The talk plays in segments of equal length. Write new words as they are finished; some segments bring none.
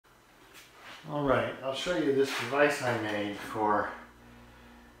Alright, I'll show you this device I made for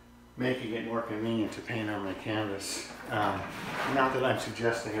making it more convenient to paint on my canvas. Not that I'm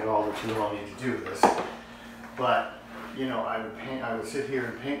suggesting at all that you all need to do this, but you know, I would sit here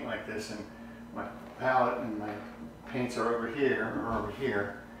and paint like this, and my palette and my paints are over here or over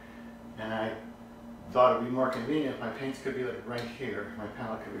here, and I thought it would be more convenient if my paints could be like right here, my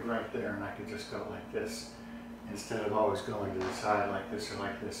palette could be right there, and I could just go like this instead of always going to the side like this or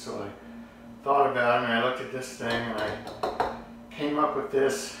like this. So I thought about it, and I looked at this thing, and I came up with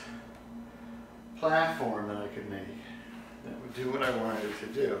this platform that I could make that would do what I wanted it to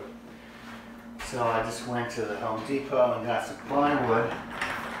do. So I just went to the Home Depot and got some plywood,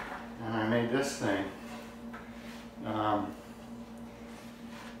 and I made this thing.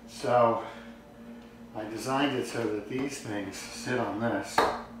 So I designed it so that these things sit on this,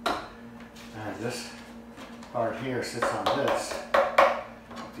 and this part here sits on this.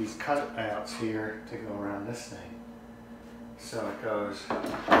 These cutouts here to go around this thing. So it goes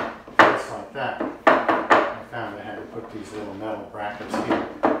just like that. I found I had to put these little metal brackets here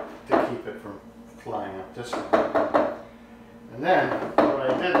to keep it from flying up this way. And then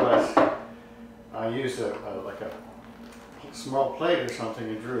what I did was I used like a small plate or something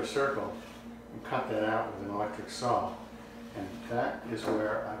and drew a circle and cut that out with an electric saw. And that is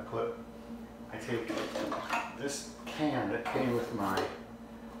where I take this can that came with my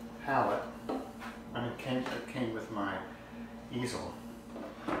palette, it came with my easel.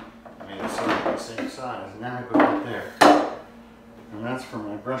 I made it so the same size, and then I put it there. And that's for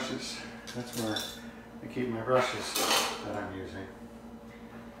my brushes. That's where I keep my brushes that I'm using.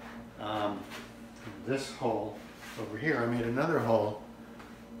 This hole over here, I made another hole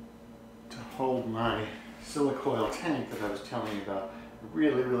to hold my silicoil tank that I was telling you about. I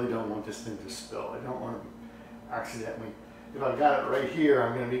really, really don't want this thing to spill. I don't want to accidentally, if I've got it right here,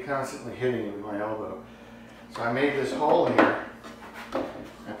 I'm going to be constantly hitting it with my elbow. So I made this hole here.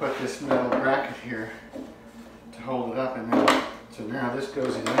 I put this metal bracket here to hold it up, and then so now this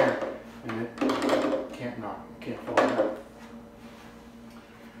goes in there, and it can't fall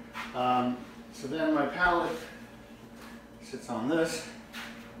out. So then my palette sits on this,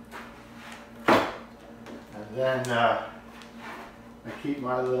 and then I keep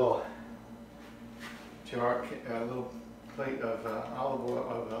my little jar, little plate of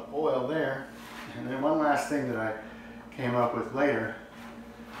olive oil there. And then one last thing that I came up with later,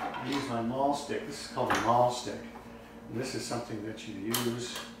 I use my maul stick. This is called a maul stick. And this is something that you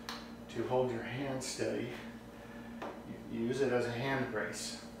use to hold your hand steady. You use it as a hand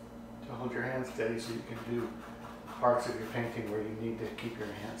brace to hold your hand steady so you can do parts of your painting where you need to keep your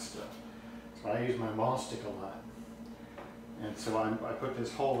hand still. So I use my maul stick a lot. And so I put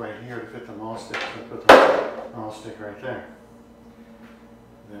this hole right here to fit the maul stick. So I put the maul stick right there.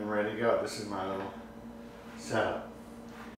 Then I'm ready to go. This is my little setup.